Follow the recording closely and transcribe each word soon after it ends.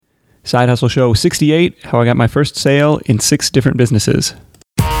Side Hustle Show 68, how I got my first sale in 6 different businesses.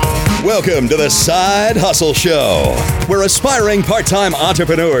 Welcome to the Side Hustle Show, where aspiring part-time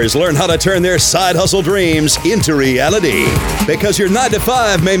entrepreneurs learn how to turn their side hustle dreams into reality. Because your 9 to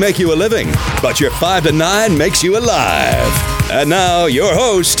 5 may make you a living, but your 5 to 9 makes you alive. And now, your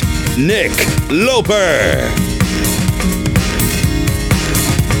host, Nick Loper.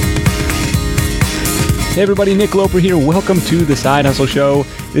 Hey everybody, Nick Loper here. Welcome to the Side Hustle Show.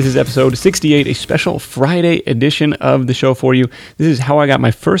 This is episode 68, a special Friday edition of the show for you. This is how I got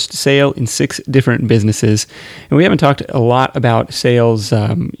my first sale in 6 different businesses. And we haven't talked a lot about sales,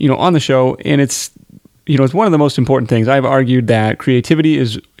 on the show, and it's one of the most important things. I've argued that creativity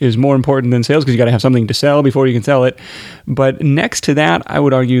is more important than sales because you got to have something to sell before you can sell it. But next to that, I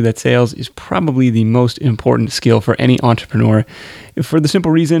would argue that sales is probably the most important skill for any entrepreneur, for the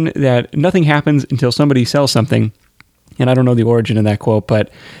simple reason that nothing happens until somebody sells something. And I don't know the origin of that quote,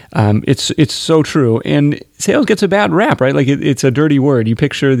 but it's so true. And sales gets a bad rap, right? Like it's a dirty word. You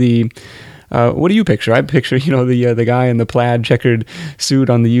picture what do you picture? I picture the guy in the plaid checkered suit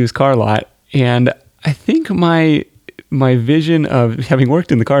on the used car lot, and I think my vision of having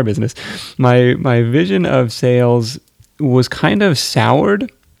worked in the car business, my vision of sales was kind of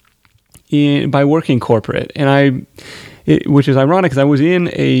soured by working corporate, and which is ironic because I was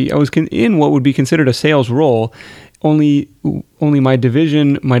in what would be considered a sales role. Only my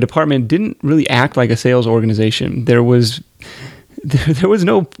department didn't really act like a sales organization. There was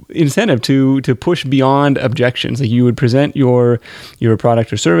no incentive to push beyond objections. Like you would present your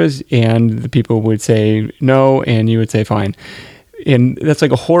product or service, and the people would say no, and you would say fine. And that's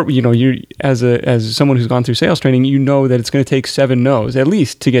like a horrible. You as someone who's gone through sales training, you know that it's going to take 7 no's at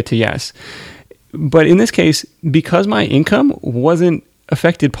least to get to yes. But in this case, because my income wasn't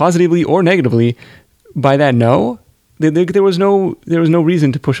affected positively or negatively by that no, there was no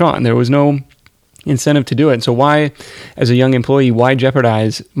reason to push on. There was no incentive to do it. So why, as a young employee, why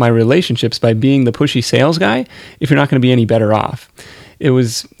jeopardize my relationships by being the pushy sales guy if you're not going to be any better off? It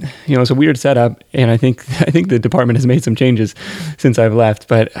was, it's a weird setup, and I think the department has made some changes since I've left,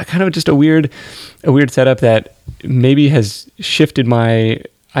 but kind of just a weird setup that maybe has shifted my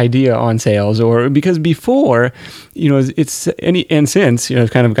idea on sales, or because before, and since,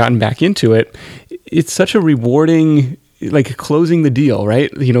 I've kind of gotten back into it, it's such a rewarding, like closing the deal, right?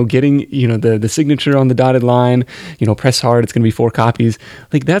 Getting, the signature on the dotted line, press hard, it's going to be 4 copies.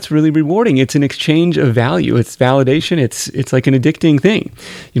 Like that's really rewarding. It's an exchange of value. It's validation. It's like an addicting thing.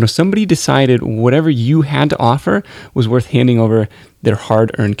 Somebody decided whatever you had to offer was worth handing over their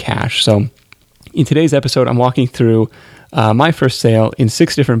hard-earned cash. So in today's episode, I'm walking through my first sale in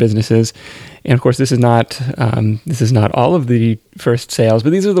 6 different businesses. And of course, this is not all of the first sales, but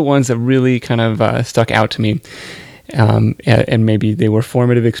these are the ones that really kind of stuck out to me. And maybe they were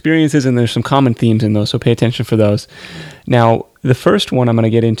formative experiences, and there's some common themes in those, so pay attention for those. Now, the first one I'm going to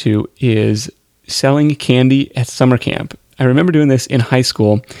get into is selling candy at summer camp. I remember doing this in high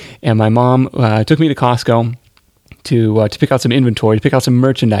school, and my mom took me to Costco to pick out some inventory, to pick out some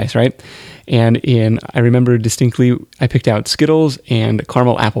merchandise, right? And I remember distinctly, I picked out Skittles and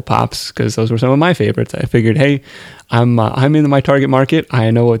caramel apple pops because those were some of my favorites. I figured, hey, I'm in my target market.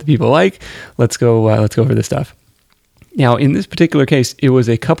 I know what the people like. Let's go for this stuff. Now, in this particular case, it was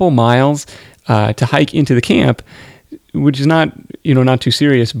a couple miles to hike into the camp, which is not too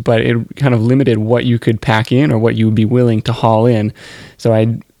serious, but it kind of limited what you could pack in or what you would be willing to haul in. So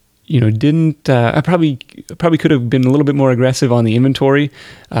I probably could have been a little bit more aggressive on the inventory,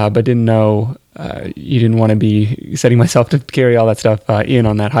 but didn't know you didn't want to be setting myself to carry all that stuff in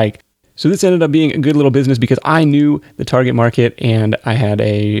on that hike. So this ended up being a good little business because I knew the target market and I had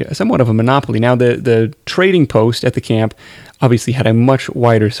somewhat of a monopoly. Now the trading post at the camp obviously had a much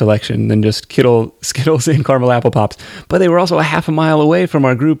wider selection than just Skittles and caramel apple pops, but they were also a half a mile away from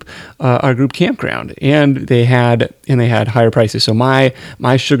our group campground, and they had higher prices. So my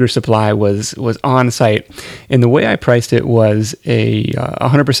sugar supply was on site, and the way I priced it was a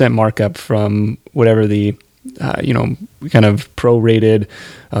 100% markup from whatever the kind of prorated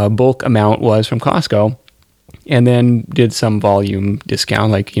bulk amount was from Costco, and then did some volume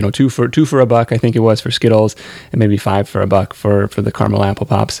discount, like 2 for $1, I think it was for Skittles, and maybe 5 for $1 for the caramel apple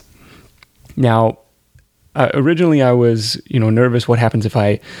pops. Now, originally I was nervous. What happens if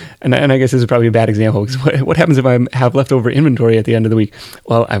and I guess this is probably a bad example, because what happens if I have leftover inventory at the end of the week?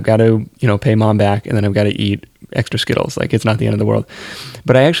 Well, I've got to pay mom back, and then I've got to eat extra Skittles. Like, it's not the end of the world.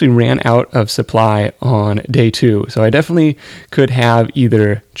 But I actually ran out of supply on day 2. So I definitely could have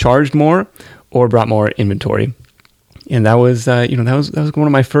either charged more or brought more inventory. And that was, that was one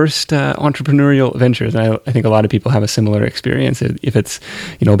of my first entrepreneurial ventures. And I think a lot of people have a similar experience, if it's,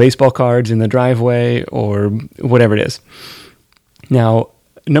 baseball cards in the driveway or whatever it is. Now,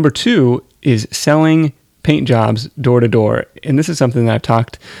 number 2 is selling paint jobs door to door. And this is something that I've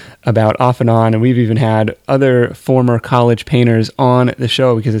talked about off and on, and we've even had other former college painters on the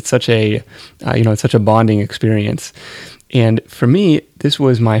show because it's such a, it's such a bonding experience. And for me, this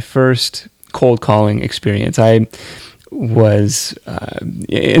was my first cold calling experience. I was,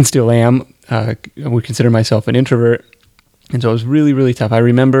 and still am, I would consider myself an introvert. And so it was really, really tough. I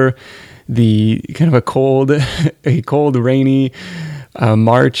remember the kind of a cold, rainy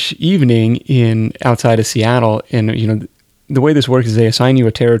March evening outside of Seattle. And, the way this works is they assign you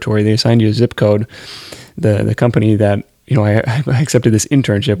a territory, they assign you a zip code. The company that, I accepted this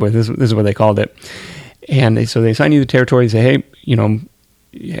internship with, this is what they called it. And so they assign you the territory, say, hey,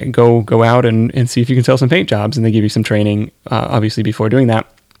 go out and see if you can sell some paint jobs. And they give you some training, obviously, before doing that.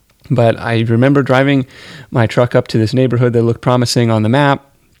 But I remember driving my truck up to this neighborhood that looked promising on the map,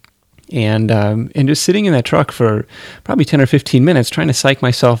 and just sitting in that truck for probably 10 or 15 minutes, trying to psych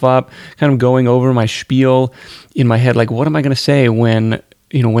myself up, kind of going over my spiel in my head, like, what am I going to say when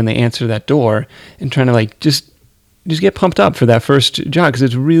they answer that door, and trying to just get pumped up for that first job, because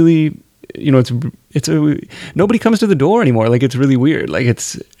it's really, nobody comes to the door anymore. Like, it's really weird. Like,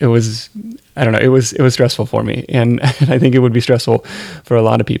 it was stressful for me, and I think it would be stressful for a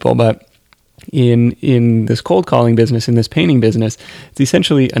lot of people, but in this cold calling business, in this painting business, it's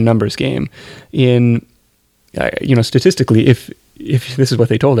essentially a numbers game. Statistically, if this is what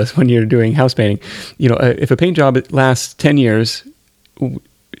they told us when you're doing house painting, if a paint job lasts 10 years,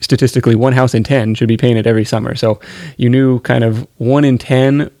 statistically 1 house in 10 should be painted every summer. So you knew kind of 1 in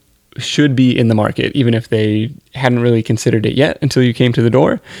 10 should be in the market, even if they hadn't really considered it yet until you came to the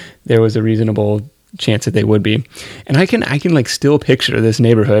door. There was a reasonable chance that they would be. And I can still picture this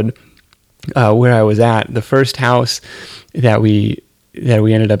neighborhood where I was at, the first house that we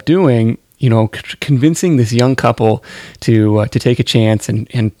ended up doing, convincing this young couple to take a chance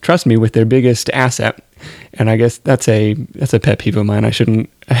and trust me with their biggest asset. And I guess that's a pet peeve of mine. I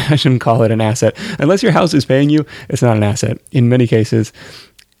shouldn't call it an asset. Unless your house is paying you, it's not an asset in many cases.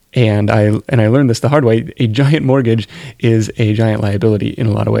 And I learned this the hard way. A giant mortgage is a giant liability in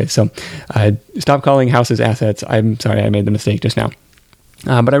a lot of ways. So stop calling houses assets. I'm sorry, I made the mistake just now.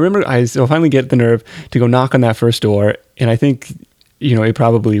 But I remember I finally get the nerve to go knock on that first door. And I think, it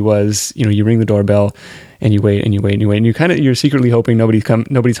probably was, you ring the doorbell and you wait and you wait and you wait. And you're secretly hoping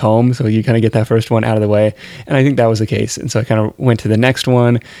nobody's home. So you kind of get that first one out of the way. And I think that was the case. And so I kind of went to the next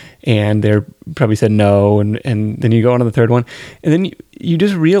one, and they probably said no. And then you go on to the third one. And then you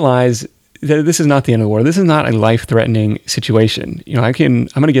just realize that this is not the end of the world. This is not a life-threatening situation. I'm going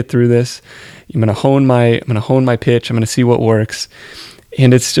to get through this. I'm going to hone my pitch. I'm going to see what works.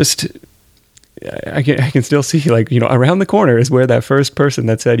 And it's just, I can still see, around the corner is where that first person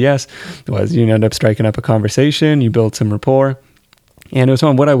that said yes was. You end up striking up a conversation, you build some rapport. And it was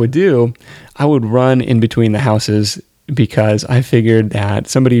on what I would do. I would run in between the houses because I figured that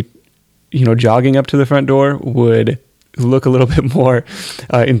somebody, jogging up to the front door would look a little bit more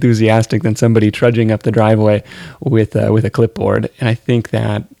enthusiastic than somebody trudging up the driveway with a clipboard. And I think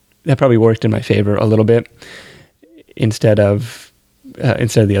that probably worked in my favor a little bit instead of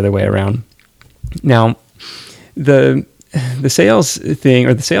the other way around. Now, the sales thing,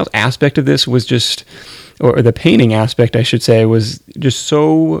 or the sales aspect of this was just, or the painting aspect, I should say, was just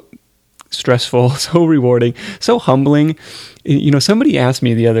so stressful, so rewarding, so humbling. Somebody asked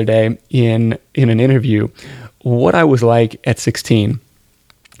me the other day in an interview what I was like at 16.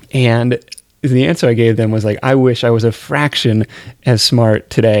 And the answer I gave them was I wish I was a fraction as smart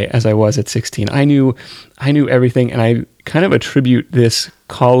today as I was at 16. I knew everything, and I kind of attribute this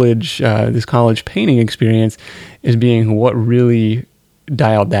college painting experience as being what really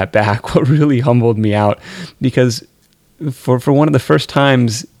dialed that back, what really humbled me out, because for one of the first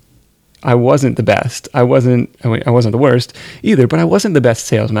times, I wasn't the best. I wasn't the worst either, but I wasn't the best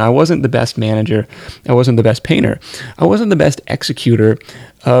salesman. I wasn't the best manager. I wasn't the best painter. I wasn't the best executor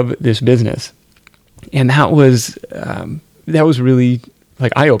of this business. And that was really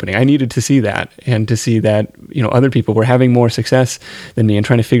eye-opening. I needed to see that, and to see that, other people were having more success than me and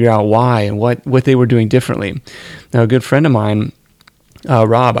trying to figure out why and what they were doing differently. Now, a good friend of mine,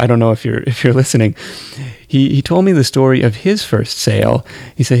 Rob, I don't know if you're listening, he told me the story of his first sale.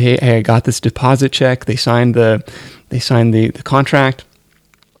 He said, hey, I got this deposit check. They signed the contract.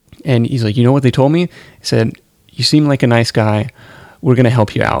 And he's like, you know what they told me? He said, you seem like a nice guy. We're going to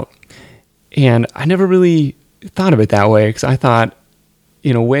help you out. And I never really thought of it that way, because I thought,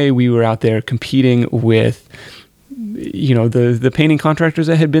 in a way, we were out there competing with the painting contractors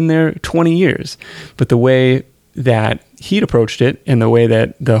that had been there 20 years. But the way that he'd approached it and the way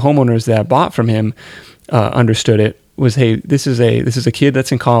that the homeowners that bought from him understood it was, hey, this is a kid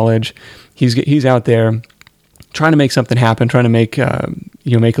that's in college. He's out there trying to make something happen, trying to make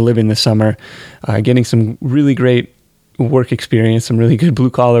make a living this summer, getting some really great work experience, some really good blue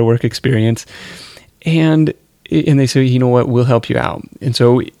collar work experience, and they say, you know what, we'll help you out. And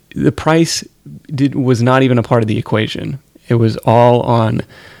so the price was not even a part of the equation. It was all on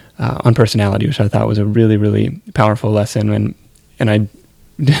personality, which I thought was a really, really powerful lesson. And I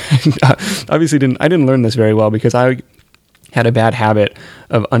obviously didn't learn this very well, because I had a bad habit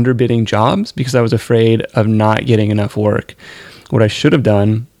of underbidding jobs because I was afraid of not getting enough work. What I should have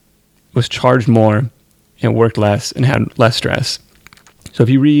done was charged more and worked less and had less stress. So if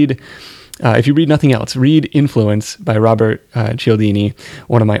you read nothing else, read Influence by Robert Cialdini,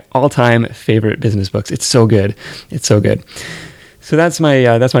 one of my all-time favorite business books. It's so good. It's so good. So that's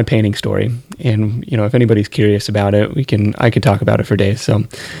my painting story. And if anybody's curious about it, I could talk about it for days. So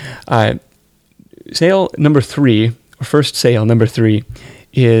sale number 3, or first sale number 3,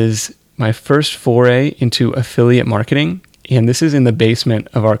 is my first foray into affiliate marketing. And this is in the basement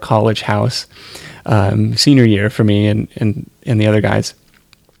of our college house, senior year for me and the other guys.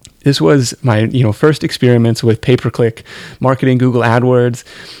 This was my first experiments with pay-per-click marketing, Google AdWords.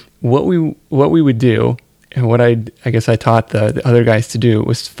 What we would do, and what I guess I taught the other guys to do,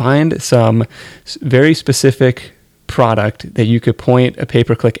 was find some very specific product that you could point a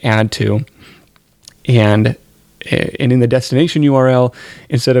pay-per-click ad to, and in the destination URL,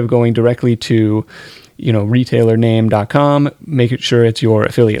 instead of going directly to retailername.com, make it sure it's your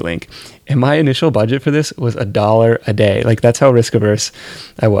affiliate link. And my initial budget for this was $1 a day. Like, that's how risk averse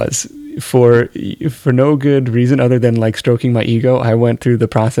I was. For no good reason other than like stroking my ego, I went through the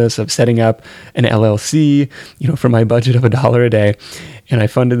process of setting up an LLC, for my budget of $1 a day, and I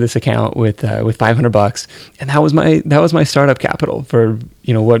funded this account with $500, and that was my startup capital for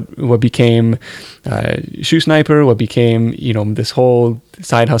what became Shoe Sniper, what became this whole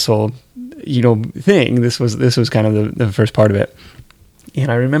side hustle thing. This was kind of the first part of it. And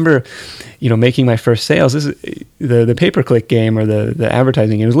I remember, making my first sales. This is the pay-per-click game, or the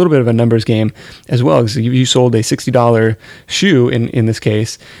advertising game. It was a little bit of a numbers game as well, because you sold a $60 shoe in this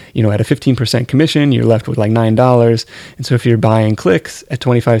case, at a 15% commission, you're left with like $9. And so if you're buying clicks at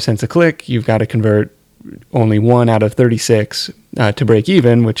 25 cents a click, you've got to convert only 1 out of 36 to break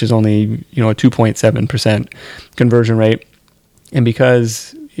even, which is only a 2.7% conversion rate. And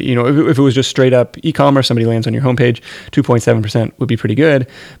because if it was just straight up e-commerce, somebody lands on your homepage, 2.7% would be pretty good.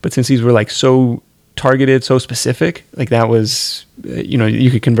 But since these were like so targeted, so specific, like that was, you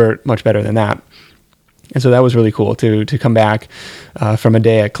could convert much better than that. And so that was really cool to come back from a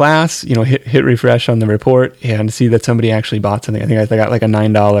day at class, hit refresh on the report and see that somebody actually bought something. I think I got like a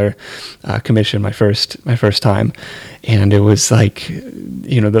 $9 commission my first time, and it was like,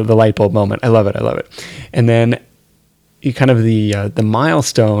 the light bulb moment. I love it. And then kind of the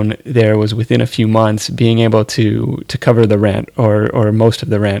milestone there was within a few months being able to cover the rent or most of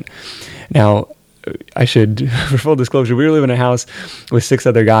the rent. Now, I should, for full disclosure, we were living in a house with 6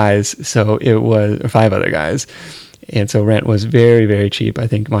 other guys, so it was, or 5 other guys, and so rent was very, very cheap. I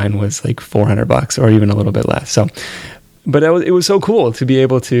think mine was like $400 or even a little bit less. So, but it was so cool to be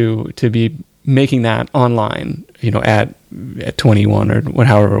able to be making that online, at 21 or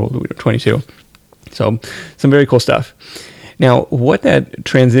however old we were, 22. So some very cool stuff. Now, what that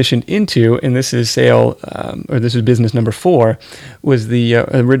transitioned into, and this is this is business number 4, was the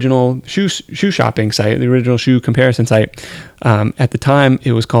original shoe shopping site, the original shoe comparison site. At the time,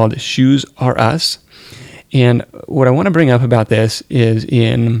 it was called Shoes R Us. And what I want to bring up about this is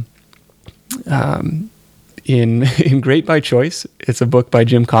in Great by Choice. It's a book by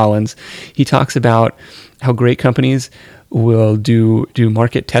Jim Collins. He talks about how great companies will do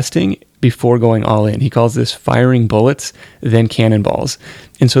market testing before going all in. He calls this firing bullets, then cannonballs.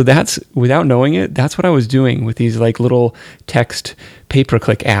 And so that's, without knowing it, that's what I was doing with these like little text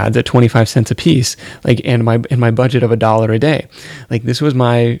pay-per-click ads at 25 cents a piece, like, and my budget of $1 a day. Like, this was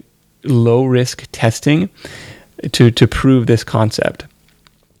my low risk testing to prove this concept.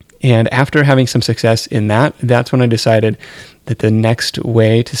 And after having some success in that's when I decided that the next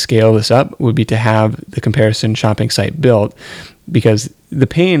way to scale this up would be to have the comparison shopping site built, because the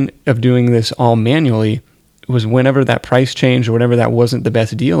pain of doing this all manually was whenever that price changed or whenever that wasn't the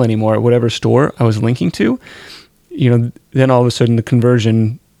best deal anymore at whatever store I was linking to, then all of a sudden the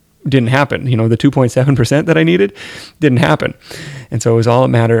conversion didn't happen. The 2.7% that I needed didn't happen. And so it was all a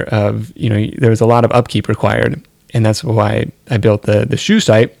matter of, there was a lot of upkeep required. And that's why I built the shoe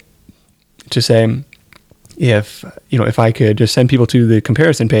site, to say, if I could just send people to the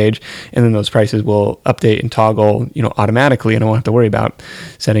comparison page, and then those prices will update and toggle, automatically, and I won't have to worry about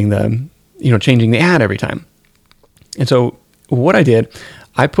setting changing the ad every time. And so what I did,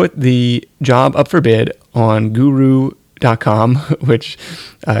 I put the job up for bid on Guru.com, which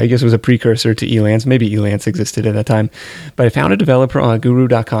I guess was a precursor to Elance. Maybe Elance existed at that time. But I found a developer on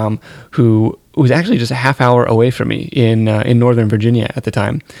Guru.com who was actually just a half hour away from me in Northern Virginia at the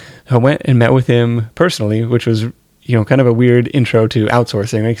time. So I went and met with him personally, which was kind of a weird intro to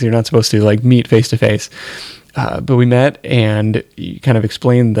outsourcing, right? Because you're not supposed to meet face to face. But we met and he kind of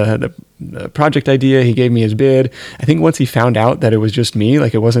explained the project idea. He gave me his bid. I think once he found out that it was just me,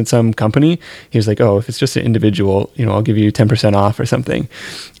 it wasn't some company, he was like, "Oh, if it's just an individual, I'll give you 10% off or something,"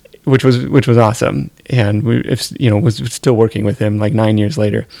 which was awesome. And was still working with him 9 years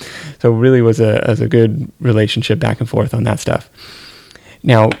later. So it really was a good relationship back and forth on that stuff.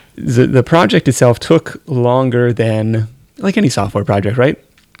 Now, the project itself took longer than any software project, right?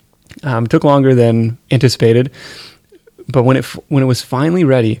 Took longer than anticipated, but when it was finally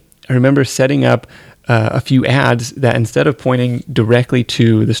ready, I remember setting up a few ads that instead of pointing directly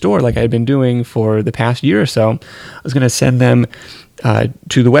to the store like I had been doing for the past year or so, I was going to send them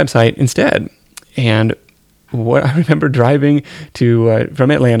to the website instead. And what I remember driving to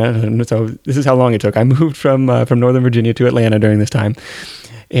from Atlanta, and so this is how long it took. I moved from Northern Virginia to Atlanta during this time,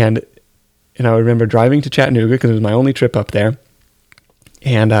 and I remember driving to Chattanooga because it was my only trip up there.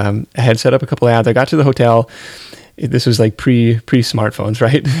 And I had set up a couple ads. I got to the hotel. This was pre smartphones,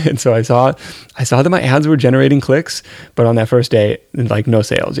 right? And so I saw that my ads were generating clicks, but on that first day, no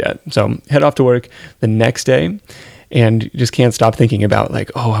sales yet. So head off to work the next day, and just can't stop thinking about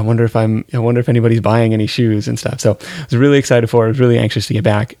I wonder if anybody's buying any shoes and stuff. So I was really excited for it. I was really anxious to get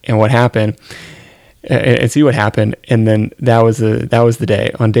back and what happened and see what happened. And then that was the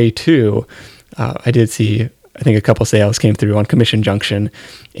day. On day 2, I did see, I think a couple sales came through on Commission Junction,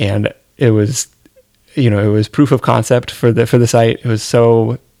 and it was, it was proof of concept for the site. It was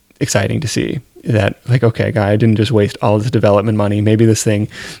so exciting to see that, okay, guy, I didn't just waste all this development money. Maybe this thing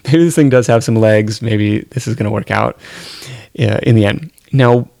does have some legs. Maybe this is going to work out in the end.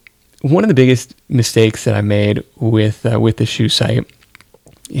 Now, one of the biggest mistakes that I made with the shoe site,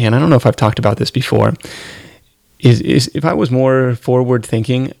 and I don't know if I've talked about this before, is if I was more forward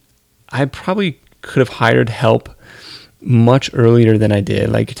thinking, I probably could have hired help much earlier than I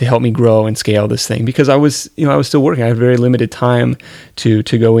did, to help me grow and scale this thing, because I was still working. I had very limited time to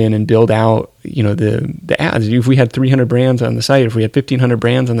go in and build out, the ads. If we had 300 brands on the site, if we had 1,500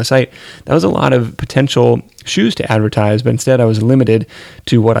 brands on the site, that was a lot of potential shoes to advertise, but instead I was limited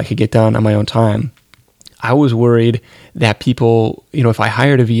to what I could get done on my own time. I was worried that people, if I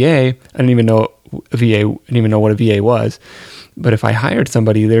hired a VA, I didn't even know what a VA was. But if I hired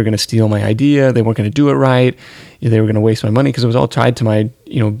somebody, they were going to steal my idea. They weren't going to do it right. They were going to waste my money because it was all tied to my,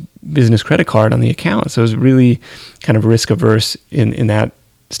 business credit card on the account. So it was really kind of risk averse in that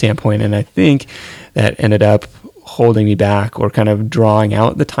standpoint. And I think that ended up holding me back or kind of drawing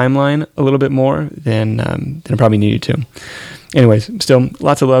out the timeline a little bit more than I probably needed to. Anyways, still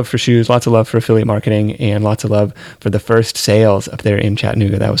lots of love for shoes, lots of love for affiliate marketing, and lots of love for the first sales up there in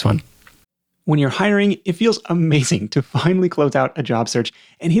Chattanooga. That was fun. When you're hiring, it feels amazing to finally close out a job search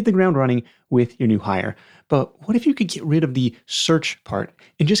and hit the ground running with your new hire. But what if you could get rid of the search part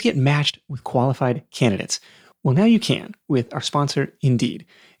and just get matched with qualified candidates? Well, now you can with our sponsor, Indeed.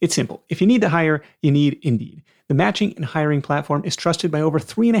 It's simple. If you need to hire, you need Indeed. The matching and hiring platform is trusted by over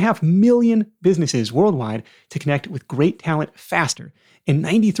 3.5 million businesses worldwide to connect with great talent faster. And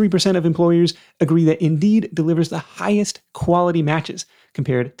 93% of employers agree that Indeed delivers the highest quality matches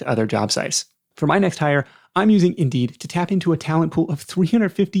compared to other job sites. For my next hire, I'm using Indeed to tap into a talent pool of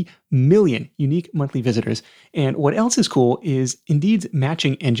 350 million unique monthly visitors. And what else is cool is Indeed's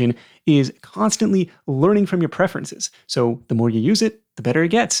matching engine is constantly learning from your preferences. So the more you use it, the better it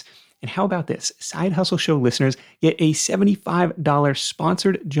gets. And how about this? Side Hustle Show listeners get a $75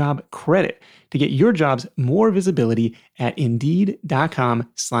 sponsored job credit to get your jobs more visibility at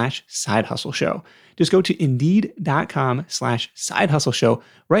Indeed.com/sidehustleshow. Just go to Indeed.com/sidehustleshow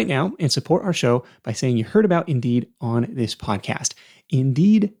right now and support our show by saying you heard about Indeed on this podcast.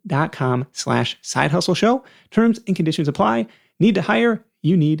 Indeed.com/sidehustleshow. Terms and conditions apply. Need to hire?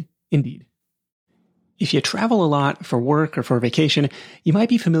 You need Indeed. If you travel a lot for work or for vacation, you might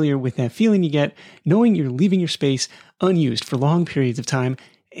be familiar with that feeling you get knowing you're leaving your space unused for long periods of time,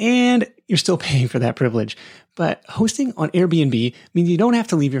 and you're still paying for that privilege. but hosting on Airbnb means you don't have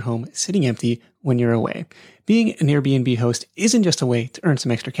to leave your home sitting empty when you're away. Being an Airbnb host isn't just a way to earn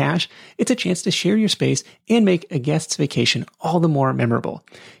some extra cash, it's a chance to share your space and make a guest's vacation all the more memorable.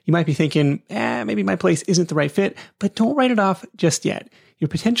 You might be thinking, maybe my place isn't the right fit, but don't write it off just yet. Your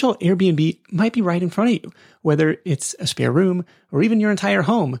potential Airbnb might be right in front of you. Whether it's a spare room or even your entire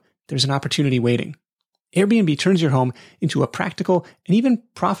home, there's an opportunity waiting. Airbnb turns your home into a practical and even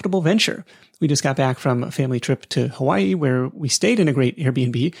profitable venture. We just got back from a family trip to Hawaii where we stayed in a great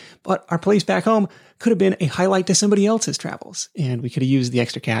Airbnb, but our place back home could have been a highlight to somebody else's travels, and we could have used the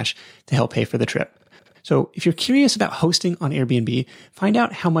extra cash to help pay for the trip. So if you're curious about hosting on Airbnb, find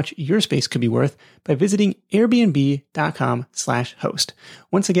out how much your space could be worth by visiting airbnb.com/host.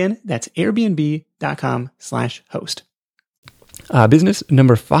 Once again, that's airbnb.com/host. Business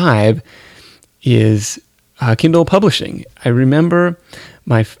number 5 is Kindle publishing. I remember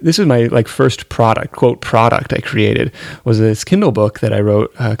this is my first product, quote, product I created was this Kindle book that I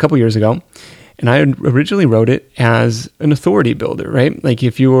wrote a couple years ago. And I originally wrote it as an authority builder, right? Like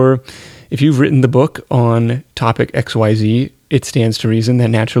if you've written the book on topic XYZ, it stands to reason that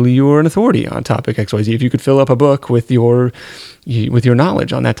naturally you are an authority on topic XYZ. If you could fill up a book with your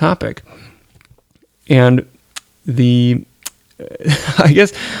knowledge on that topic. And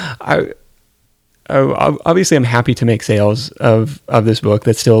obviously I'm happy to make sales of this book.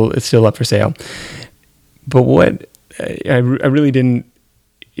 It's still up for sale. But what I really didn't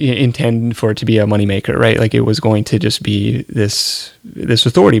intend for it to be a moneymaker, right? Like it was going to just be this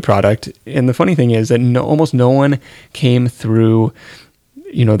authority product. And the funny thing is that almost no one came through,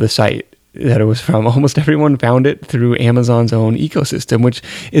 the site that it was from. Almost everyone found it through Amazon's own ecosystem, which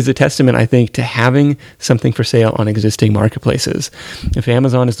is a testament, I think, to having something for sale on existing marketplaces. If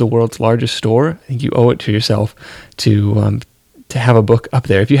Amazon is the world's largest store, I think you owe it to yourself to have a book up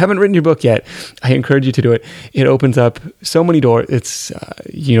there. If you haven't written your book yet, I encourage you to do it. It opens up so many doors. It's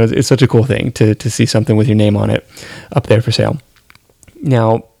it's such a cool thing to see something with your name on it up there for sale.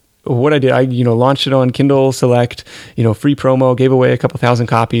 Now, what I did, I launched it on Kindle Select, free promo, gave away a couple thousand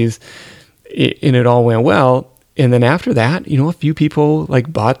copies, and it all went well. And then after that, a few people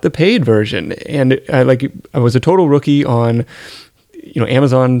bought the paid version, and I was a total rookie on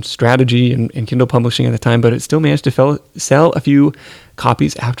Amazon strategy and Kindle publishing at the time, but it still managed to sell a few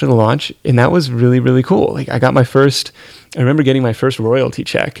copies after the launch. And that was really, really cool. I remember getting my first royalty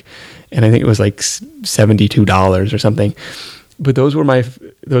check, and I think it was $72 or something. But those were my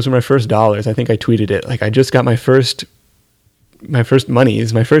first dollars. I think I tweeted it. I just got my first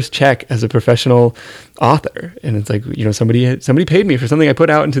monies, my first check as a professional author. And it's somebody paid me for something I put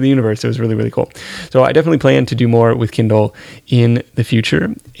out into the universe. It was really, really cool. So I definitely plan to do more with Kindle in the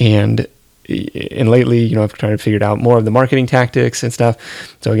future. And lately, I've tried to figure out more of the marketing tactics and stuff.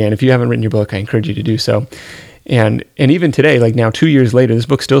 So again, if you haven't written your book, I encourage you to do so. And even today, now 2 years later, this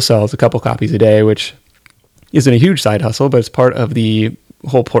book still sells a couple copies a day, which isn't a huge side hustle, but it's part of the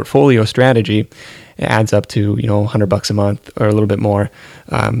whole portfolio strategy. It adds up to, $100 a month or a little bit more,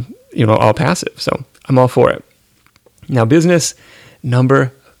 all passive. So I'm all for it. Now, business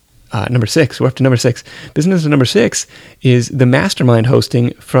number 6, we're up to number 6. Business number 6 is the mastermind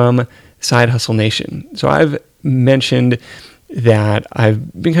hosting from Side Hustle Nation. So I've mentioned that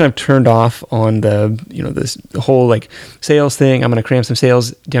I've been kind of turned off on the whole sales thing. I'm going to cram some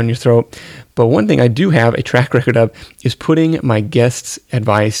sales down your throat. But one thing I do have a track record of is putting my guests'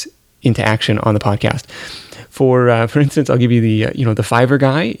 advice into action on the podcast. For instance, I'll give you the Fiverr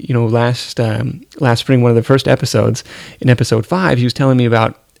guy. Last spring, one of the first episodes, in episode 5, he was telling me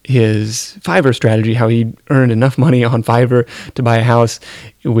about his Fiverr strategy, how he earned enough money on Fiverr to buy a house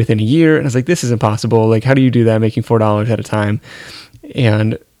within a year. And I was like, this is impossible. How do you do that making $4 at a time?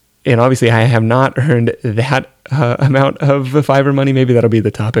 And obviously I have not earned that amount of Fiverr money. Maybe that'll be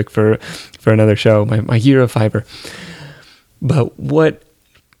the topic for another show, my year of Fiverr. But what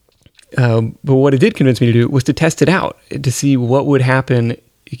it did convince me to do was to test it out, to see what would happen,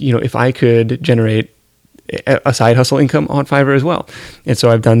 if I could generate a side hustle income on Fiverr as well. And so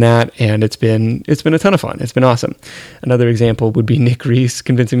I've done that, and it's been a ton of fun. It's been awesome. Another example would be Nick Reese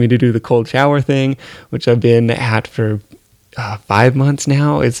convincing me to do the cold shower thing, which I've been at for 5 months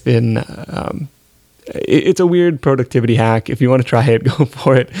now. It's been it's a weird productivity hack. If you want to try it, go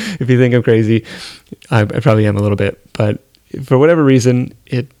for it. If you think I'm crazy, I probably am a little bit, but for whatever reason,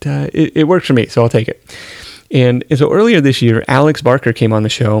 it works for me, so I'll take it. And so earlier this year, Alex Barker came on the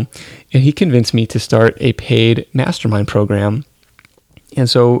show, and he convinced me to start a paid mastermind program. And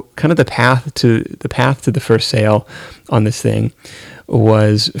so kind of the path to the first sale on this thing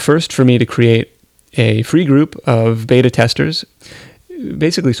was first for me to create a free group of beta testers,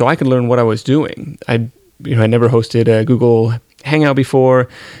 basically so I could learn what I was doing. I never hosted a Google Hangout before,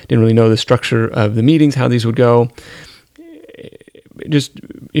 didn't really know the structure of the meetings, how these would go. Just,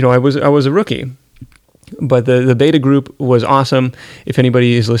 I was a rookie, but the beta group was awesome. If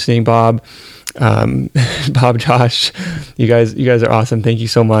anybody is listening, Bob, Josh, you guys are awesome. Thank you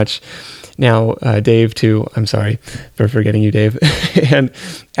so much. Now, Dave too, I'm sorry for forgetting you, Dave. And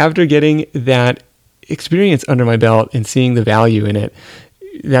after getting that experience under my belt and seeing the value in it,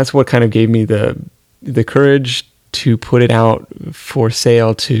 that's what kind of gave me the courage to put it out for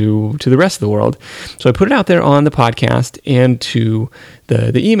sale to the rest of the world. So I put it out there on the podcast and to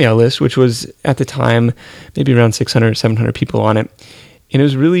the email list, which was at the time maybe around 600, 700 people on it. And I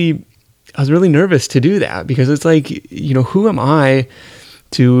was really nervous to do that because it's like, who am I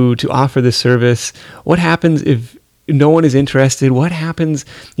to offer this service? What happens if no one is interested? What happens,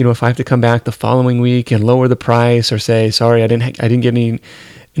 if I have to come back the following week and lower the price or say, sorry, I didn't get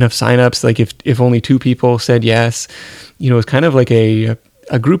enough signups? Like if only 2 people said yes, it's kind of like a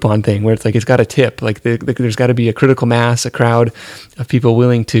Groupon thing where it's like, it's got a tip, like there's got to be a critical mass, a crowd of people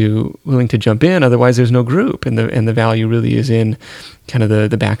willing to jump in. Otherwise there's no group. And the value really is in kind of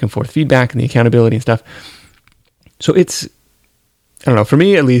the back and forth feedback and the accountability and stuff. So it's, I don't know, for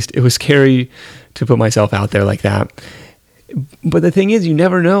me at least, it was scary to put myself out there like that. But the thing is, you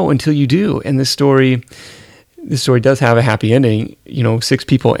never know until you do. And this story does have a happy ending. 6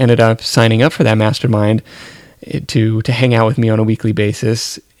 people ended up signing up for that mastermind to hang out with me on a weekly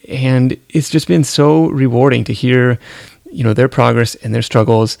basis. And it's just been so rewarding to hear, their progress and their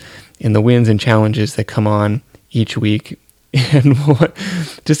struggles and the wins and challenges that come on each week. And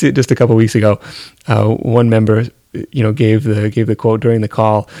just a couple of weeks ago, one member, gave the quote during the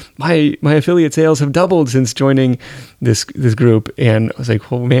call, my affiliate sales have doubled since joining this group. And I was like,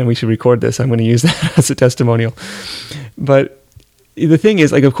 well, man, we should record this. I'm going to use that as a testimonial. But the thing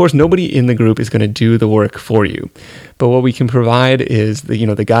is, like, of course, nobody in the group is going to do the work for you. But what we can provide is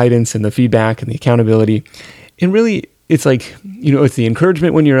the guidance and the feedback and the accountability. And really, it's like, it's the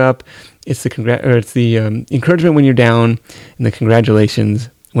encouragement when you're up, it's the encouragement when you're down, and the congratulations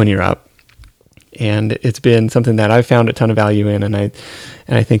when you're up. And it's been something that I've found a ton of value in, and I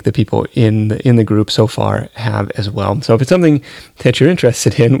think the people in the group so far have as well. So if it's something that you're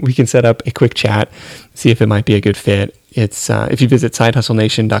interested in, we can set up a quick chat, see if it might be a good fit. It's if you visit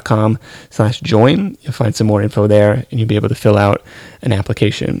sidehustlenation.com/join, you'll find some more info there, and you'll be able to fill out an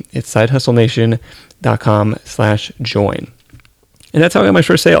application. It's sidehustlenation.com/join. And that's how I got my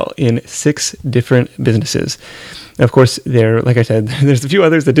first sale in 6 different businesses. Now, of course, like I said, there's a few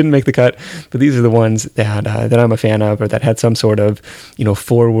others that didn't make the cut, but these are the ones that I'm a fan of, or that had some sort of,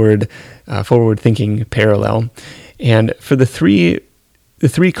 forward thinking parallel. And for the three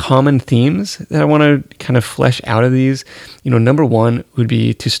common themes that I want to kind of flesh out of these, number one would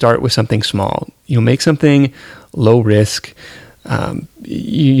be to start with something small. Make something low risk.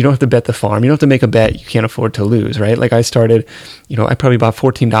 You don't have to bet the farm. You don't have to make a bet you can't afford to lose, right? Like I started, I probably bought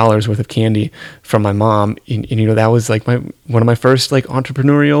 $14 worth of candy from my mom. And that was like one of my first like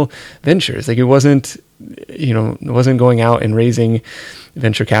entrepreneurial ventures. Like it wasn't going out and raising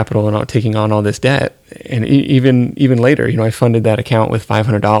venture capital and taking on all this debt. And even later, I funded that account with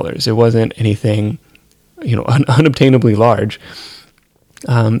 $500. It wasn't anything, unobtainably large.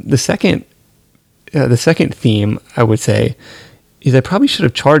 The second theme, I would say, is I probably should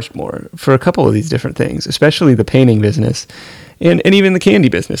have charged more for a couple of these different things, especially the painting business and even the candy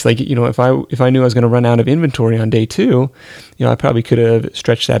business. Like, if I knew I was going to run out of inventory on day 2, I probably could have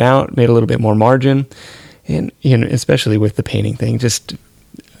stretched that out, made a little bit more margin. And, especially with the painting thing, just,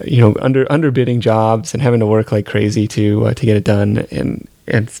 underbidding jobs and having to work like crazy to get it done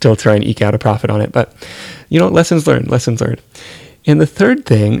and still try and eke out a profit on it. But, lessons learned. And the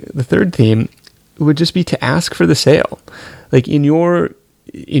third theme would just be to ask for the sale. Like in your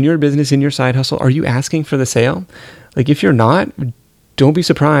business, in your side hustle, are you asking for the sale? Like if you're not, don't be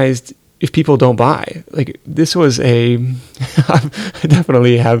surprised if people don't buy. Like this was I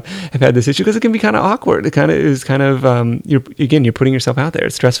definitely have had this issue because it can be kind of awkward. It kind of is you're putting yourself out there.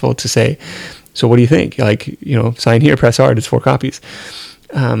 It's stressful to say, so what do you think? Like, sign here, press hard, it's 4 copies.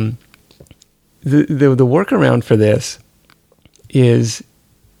 The workaround for this is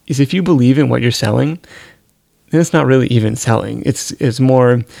if you believe in what you're selling, then it's not really even selling. It's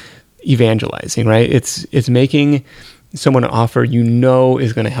more evangelizing, right? It's making someone an offer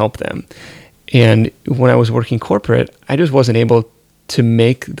is going to help them. And when I was working corporate, I just wasn't able to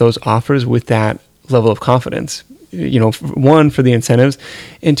make those offers with that level of confidence. One, for the incentives,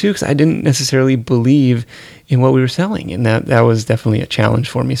 and 2, because I didn't necessarily believe in what we were selling, and that was definitely a challenge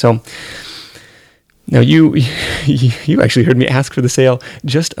for me. So Now, you actually heard me ask for the sale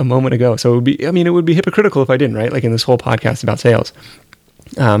just a moment ago. So it would be hypocritical if I didn't, right? Like in this whole podcast about sales.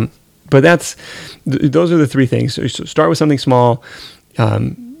 But those are the three things. So start with something small.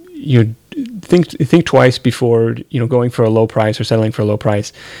 Think twice before going for a low price or settling for a low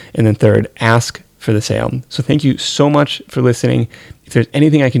price, and then third, ask for the sale. So thank you so much for listening. If there's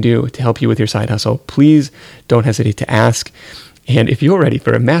anything I can do to help you with your side hustle, please don't hesitate to ask. And if you're ready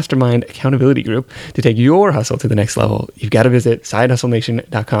for a mastermind accountability group to take your hustle to the next level, you've got to visit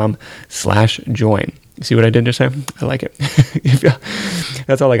sidehustlenation.com/join. See what I did just there? I like it.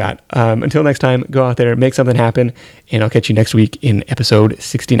 That's all I got. Until next time, go out there, make something happen, and I'll catch you next week in episode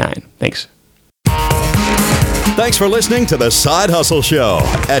 69. Thanks. Thanks for listening to The Side Hustle Show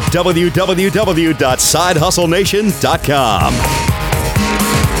at www.sidehustlenation.com.